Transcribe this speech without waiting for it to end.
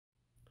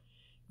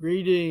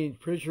Greetings,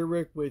 Preacher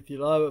Rick with you,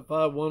 live at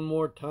 5 one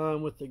more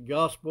time with the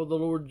gospel of the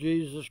Lord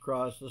Jesus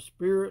Christ. The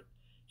Spirit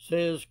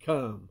says,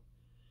 "Come,"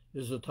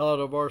 is the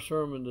title of our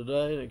sermon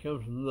today, and it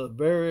comes from the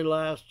very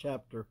last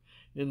chapter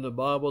in the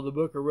Bible, the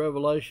book of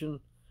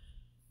Revelation,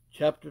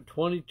 chapter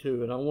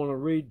 22, and I want to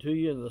read to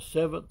you in the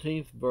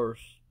 17th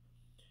verse.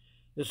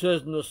 It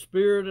says, "And the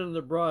Spirit and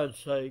the bride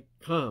say,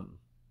 Come.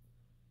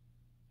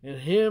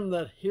 And him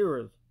that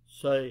heareth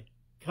say,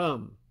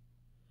 Come.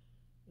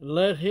 And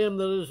let him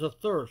that is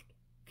athirst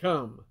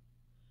come.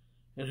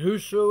 And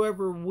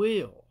whosoever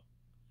will,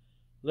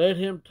 let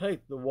him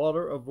take the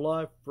water of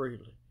life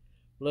freely."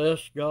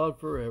 Bless God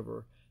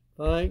forever.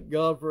 Thank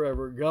God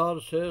forever.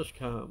 God says,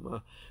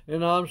 "Come."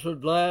 And I'm so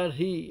glad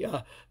He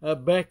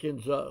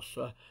beckons us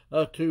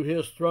to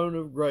His throne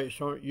of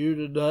grace. Aren't you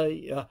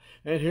today?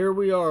 And here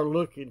we are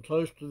looking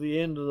close to the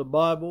end of the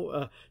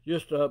Bible.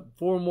 Just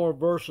 4 more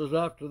verses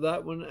after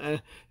that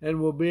one,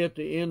 and we'll be at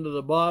the end of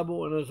the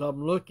Bible. And as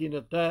I'm looking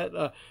at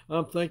that,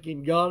 I'm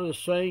thinking God is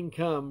saying,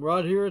 "Come,"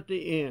 right here at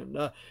the end.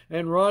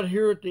 And right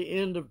here at the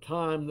end of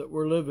time that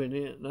we're living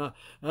in,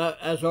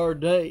 as our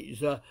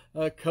days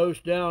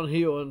coast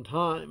downhill in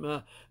time,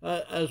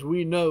 as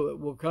we know it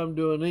will come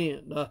to an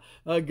end.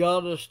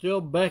 God is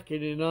still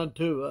beckoning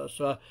unto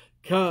us.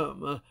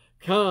 Come,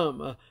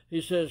 come.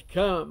 He says,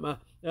 "Come."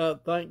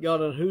 Thank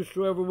God. "And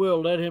whosoever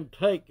will, let him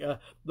take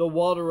the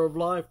water of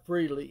life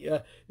freely."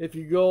 If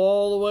you go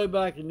all the way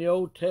back in the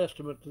Old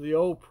Testament to the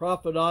old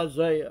prophet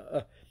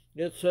Isaiah,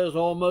 it says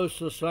almost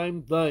the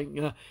same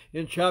thing.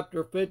 In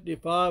chapter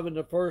 55 in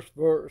the first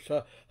verse,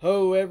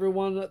 "Ho,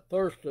 everyone that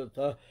thirsteth,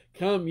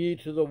 come ye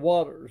to the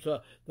waters."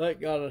 Thank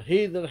God. "And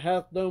he that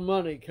hath no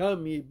money,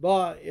 come ye,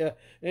 buy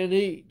and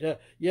eat.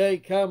 Yea,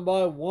 come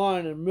buy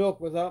wine and milk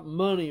without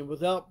money and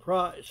without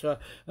price."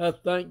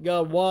 Thank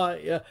God.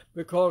 Why?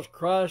 Because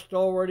Christ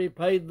already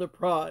paid the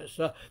price.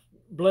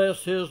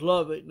 Bless His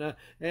loving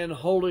and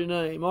holy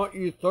name. Aren't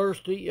you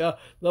thirsty?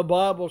 The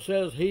Bible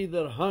says, "He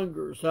that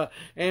hungers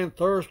and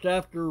thirsts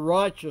after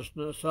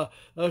righteousness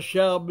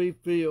shall be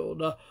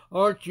filled."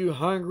 Aren't you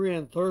hungry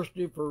and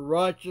thirsty for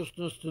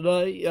righteousness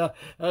today?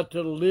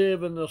 To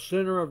live in the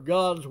center of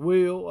God's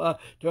will,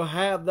 to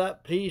have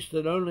that peace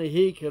that only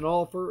He can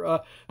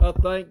offer.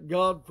 Thank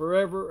God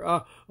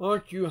forever.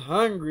 Aren't you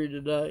hungry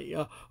today?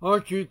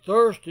 Aren't you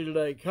thirsty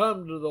today?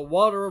 Come to the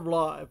water of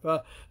life.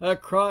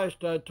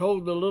 Christ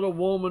told the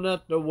little woman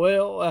at the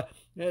well,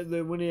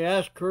 when He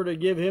asked her to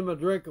give Him a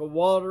drink of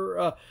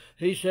water,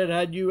 He said,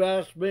 "Had you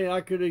asked me,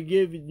 I could have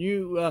given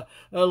you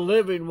a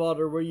living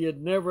water where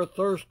you'd never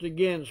thirst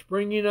again,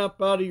 springing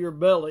up out of your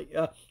belly."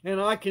 And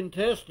I can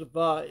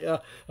testify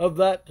of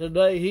that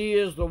today. He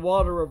is the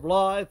water of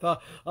life.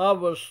 I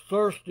was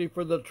thirsty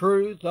for the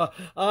truth.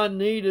 I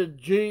needed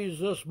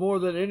Jesus more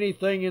than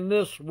anything in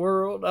this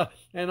world.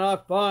 And I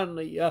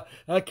finally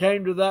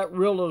came to that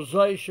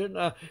realization.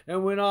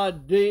 And when I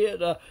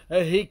did,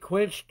 He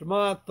quenched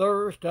my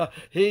thirst.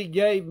 He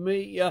gave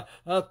me,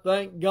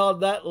 thank God,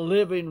 that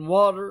living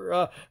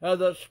water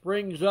that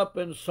springs up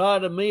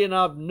inside of me, and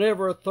I've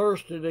never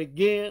thirsted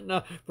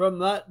again from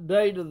that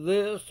day to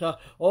this.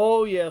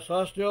 Oh, yes,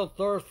 I still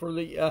thirst for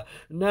the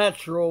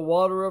natural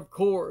water, of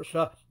course,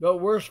 but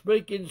we're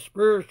speaking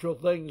spiritual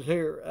things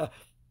here.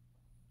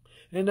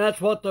 And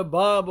that's what the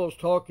Bible's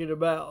talking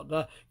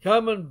about.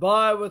 Come and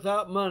buy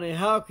without money.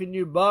 How can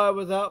you buy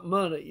without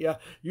money?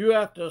 You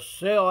have to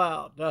sell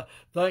out,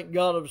 thank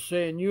God, of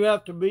sin. You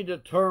have to be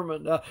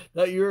determined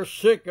that you're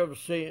sick of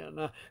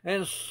sin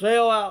and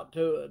sell out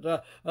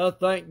to it,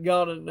 thank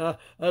God,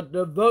 and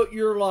devote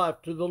your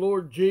life to the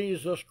Lord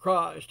Jesus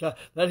Christ,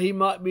 that He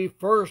might be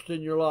first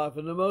in your life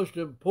and the most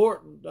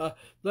important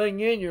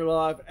thing in your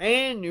life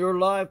and your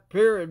life,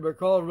 period,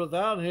 because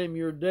without Him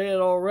you're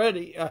dead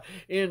already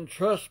in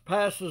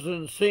trespass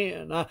and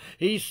sin.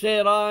 He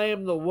said, "I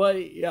am the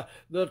way,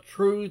 the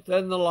truth,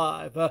 and the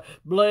life."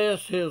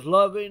 Bless His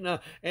loving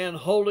and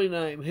holy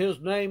name. His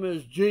name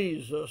is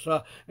Jesus.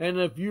 And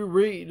if you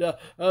read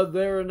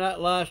there in that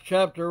last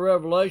chapter of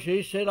Revelation,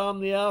 He said, "I'm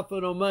the Alpha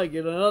and Omega."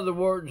 In other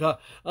words,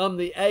 I'm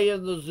the A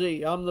and the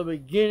Z. I'm the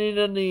beginning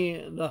and the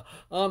end.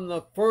 I'm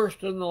the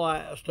first and the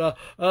last.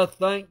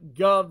 Thank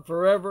God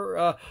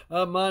forever.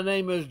 My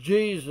name is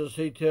Jesus,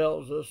 He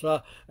tells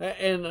us.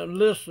 And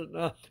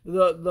listen,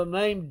 the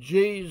name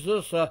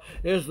Jesus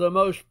is the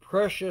most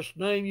precious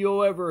name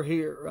you'll ever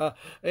hear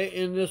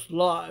in this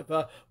life.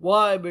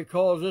 Why?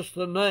 Because it's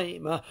the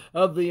name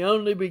of the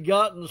only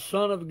begotten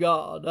Son of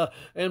God.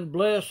 And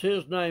bless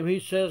His name. He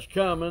says,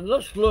 "Come." And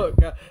let's look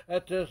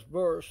at this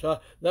verse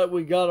that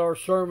we got our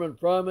sermon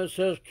from. It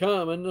says,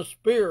 "Come," and the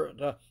Spirit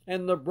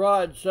and the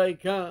bride say,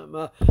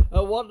 "Come."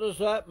 What does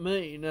that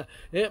mean?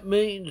 It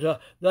means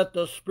that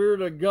the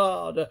Spirit of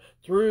God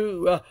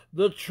through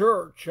the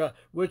church,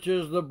 which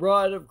is the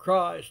bride of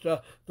Christ,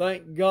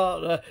 thank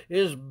God,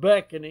 is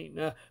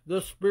beckoning.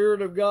 The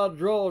Spirit of God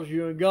draws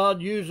you, and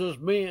God uses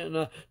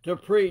men to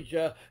preach.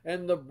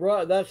 And the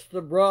bride, that's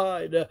the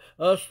bride,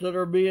 us that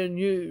are being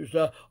used.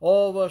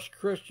 All of us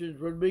Christians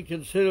would be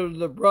considered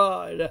the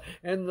bride,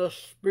 and the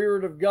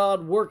Spirit of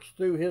God works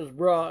through His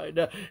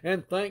bride.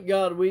 And thank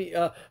God,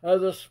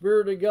 the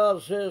Spirit of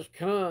God says,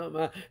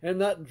 come, and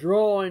that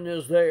drawing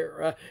is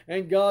there.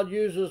 And God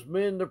uses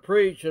men to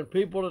preach and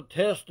people to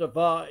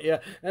testify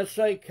and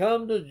say,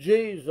 come to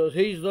Jesus.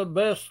 He's the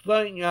best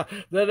thing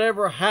that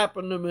ever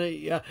happened to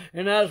me.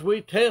 And as we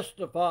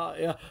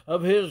testify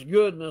of His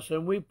goodness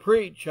and we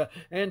preach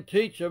and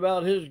teach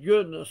about His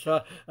goodness,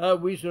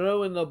 we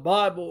know in the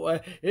Bible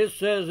it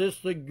says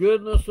it's the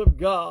goodness of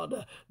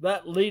God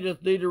that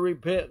leadeth thee to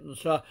repentance.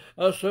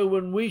 So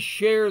when we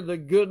share the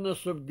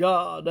goodness of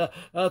God,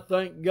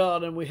 thank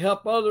God, and we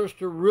help others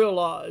to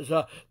realize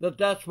that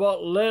that's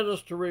what led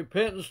us to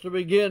repentance to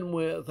begin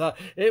with,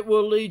 it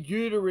will lead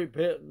you to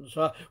repentance.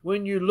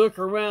 When you look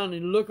around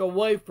and look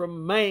away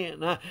from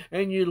man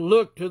and you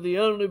look to the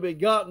only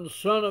begotten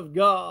Son of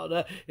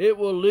God, it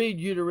will lead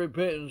you to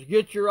repentance.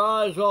 Get your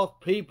eyes off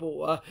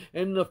people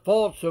and the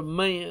faults of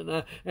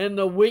man and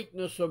the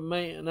weakness of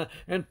man,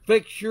 and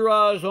fix your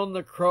eyes on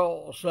the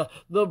cross,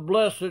 the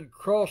blessed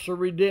cross of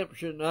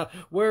redemption,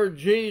 where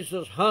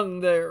Jesus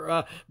hung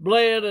there,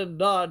 bled and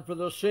died for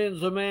the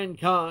sins of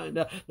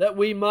mankind, that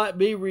we might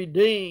be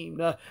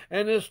redeemed.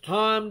 And it's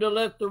time to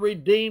let the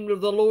redeemed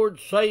of the Lord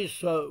say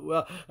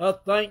so.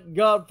 Thank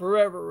God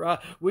forever.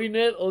 We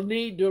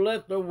need to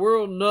let the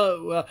world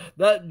know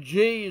that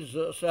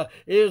Jesus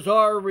is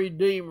our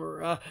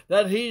Redeemer,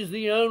 that He's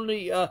the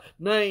only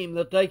name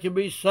that they can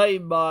be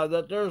saved by,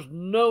 that there's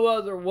no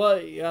other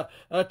way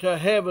to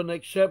heaven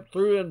except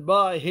through and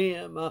by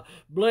Him.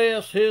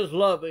 Bless His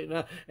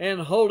loving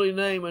and holy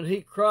name. And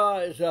He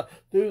cries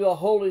through the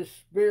Holy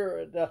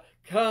Spirit,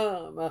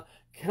 come,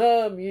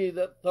 come ye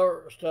that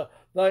thirst.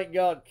 Thank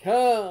God,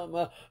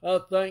 come,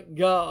 thank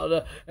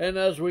God. And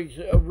as we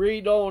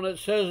read on, it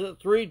says it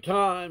 3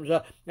 times,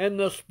 and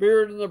the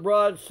Spirit and the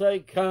bride say,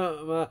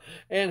 come,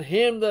 and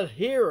him that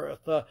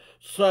heareth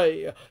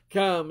say,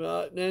 come.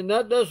 And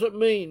that doesn't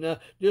mean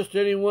just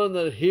anyone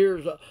that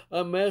hears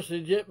a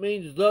message. It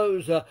means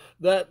those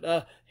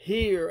that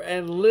hear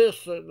and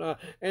listen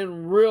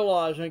and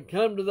realize and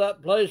come to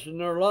that place in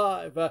their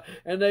life,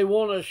 and they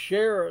want to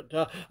share it.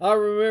 I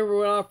remember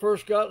when I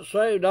first got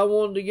saved, I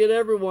wanted to get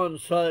everyone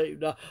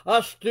saved. I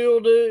still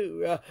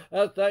do.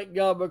 Thank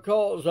God,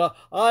 because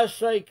I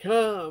say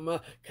come,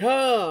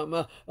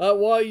 come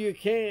while you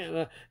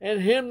can.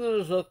 And him that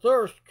is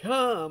athirst,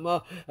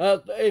 come.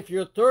 If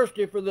you're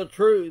thirsty for the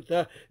truth,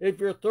 if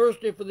you're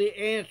thirsty for the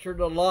answer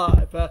to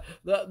life,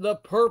 the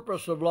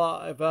purpose of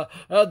life,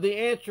 the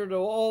answer to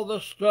all the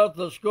stuff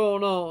that's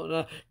going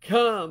on,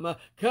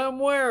 come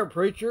where,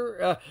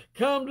 preacher?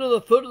 Come to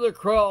the foot of the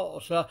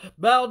cross,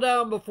 bow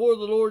down before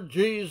the Lord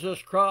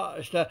Jesus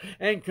Christ,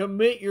 and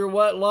commit your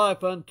wet life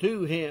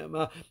unto Him.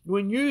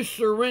 When you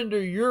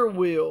surrender your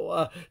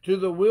will to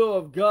the will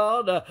of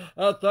God,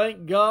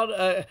 thank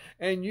God,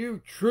 and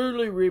you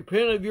truly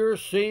repent of your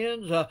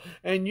sins,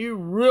 and you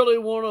really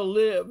want to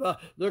live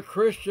the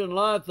Christian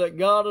life that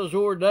God has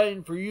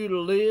ordained for you to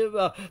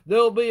live,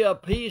 there'll be a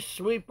peace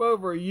sweep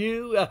over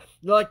you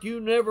like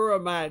you never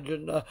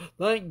imagined.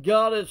 Thank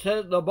God, it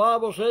says, the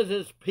Bible says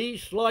it's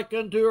peace like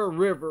unto a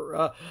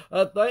river.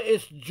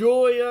 It's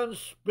joy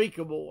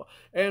unspeakable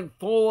and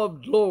full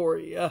of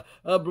glory.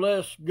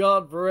 Bless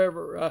God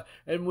forever.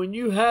 And when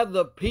you have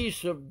the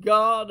peace of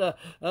God,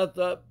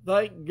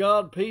 thank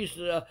God, peace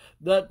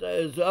that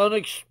is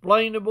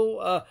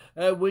unexplainable,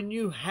 when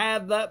you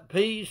have that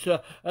peace,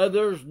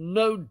 there's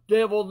no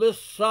devil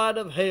this side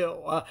of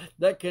hell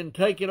that can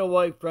take it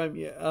away from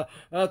you.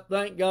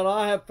 Thank God,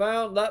 I have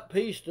found that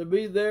peace to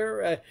be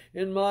there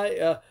in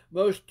my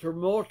most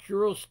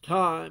tumultuous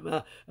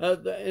time,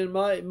 in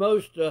my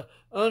most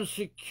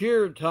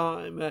unsecure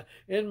time,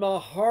 in my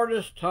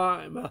hardest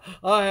time.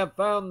 I have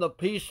found the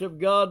peace of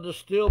God to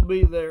still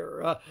be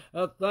there.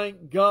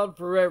 Thank God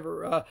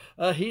forever.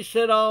 He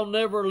said, I'll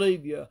never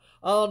leave you.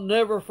 I'll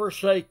never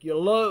forsake you.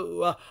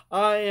 Lo,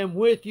 I am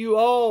with you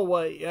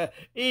always,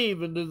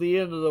 even to the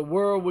end of the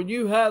world. When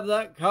you have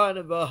that kind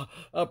of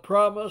a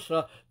promise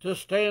to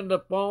stand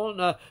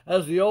upon,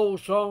 as the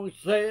old song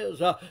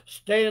says,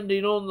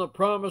 standing on the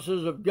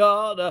promises of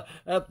God,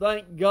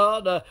 thank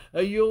God,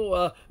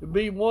 you'll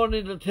be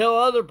wanting to tell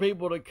other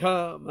people to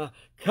come.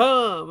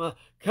 Come,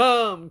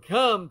 come,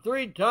 come.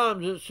 3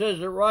 times it says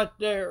it right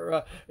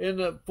there in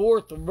the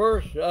 4th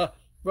verse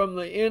from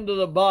the end of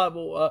the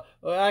Bible,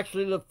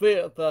 actually the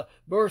 5th,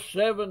 verse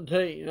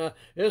 17.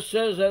 It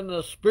says, and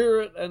the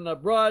Spirit and the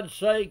bride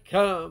say,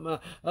 come.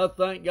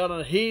 Thank God,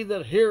 and he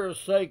that heareth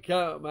say,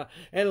 come.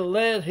 And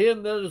let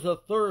him that is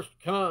athirst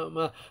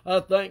come.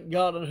 Thank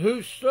God, and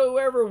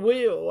whosoever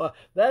will,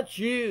 that's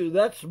you,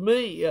 that's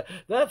me,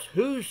 that's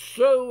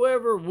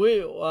whosoever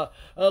will,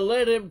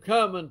 let him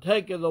come and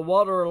take of the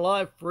water of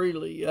life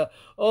freely.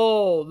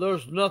 Oh,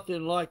 there's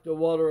nothing like the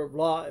water of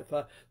life.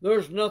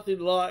 There's nothing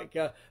like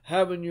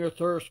having having your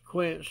thirst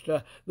quenched.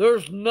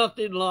 There's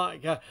nothing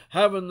like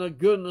having the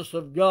goodness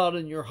of God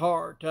in your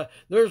heart.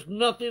 There's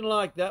nothing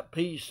like that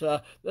peace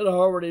that I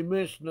already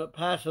mentioned that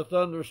passeth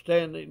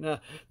understanding.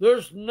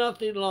 There's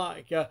nothing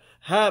like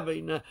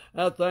having,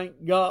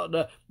 thank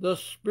God, the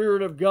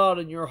Spirit of God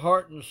in your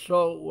heart and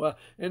soul,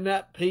 and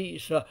that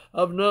peace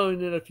of knowing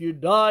that if you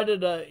die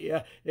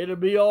today, it'll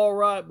be all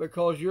right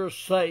because you're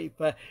safe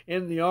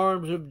in the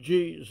arms of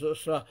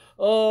Jesus.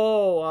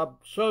 Oh, I'm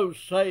so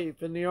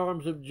safe in the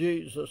arms of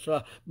Jesus,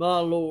 my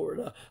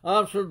Lord.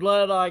 I'm so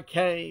glad I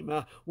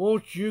came.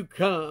 Won't you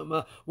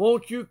come?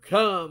 Won't you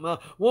come?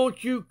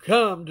 Won't you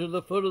come to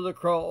the foot of the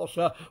cross?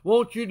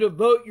 Won't you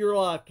devote your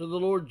life to the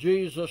Lord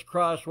Jesus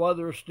Christ while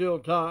there's still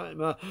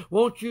time?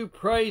 Won't you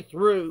pray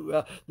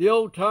through? The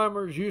old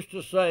timers used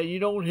to say, you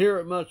don't hear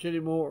it much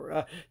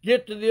anymore,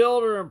 get to the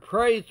altar and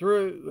pray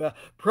through.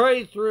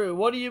 Pray through.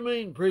 What do you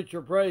mean,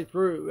 preacher, pray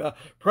through?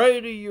 Pray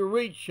till you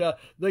reach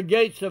the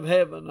gates of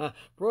heaven.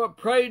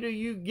 Pray till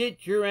you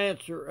get your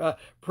answer.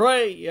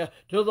 Pray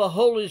till the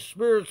Holy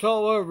Spirit's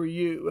all over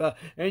you,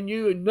 and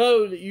you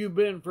know that you've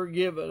been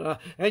forgiven,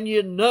 and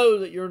you know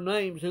that your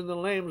name's in the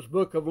Lamb's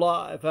Book of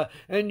Life,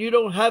 and you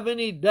don't have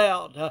any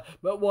doubt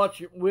but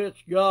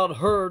which God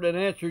heard and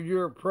answered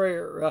your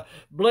prayer.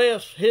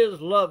 Bless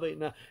His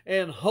loving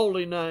and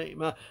holy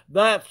name.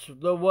 That's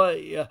the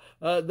way.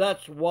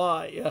 That's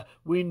why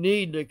we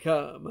need to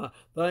come.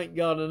 Thank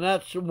God, and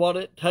that's what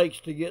it takes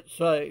to get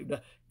saved.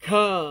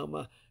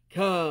 Come,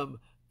 come,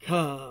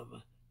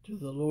 come to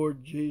the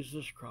Lord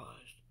Jesus Christ.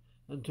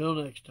 Until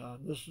next time,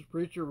 this is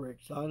Preacher Rick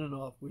signing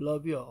off. We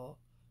love you all.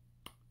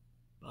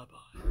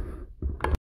 Bye-bye.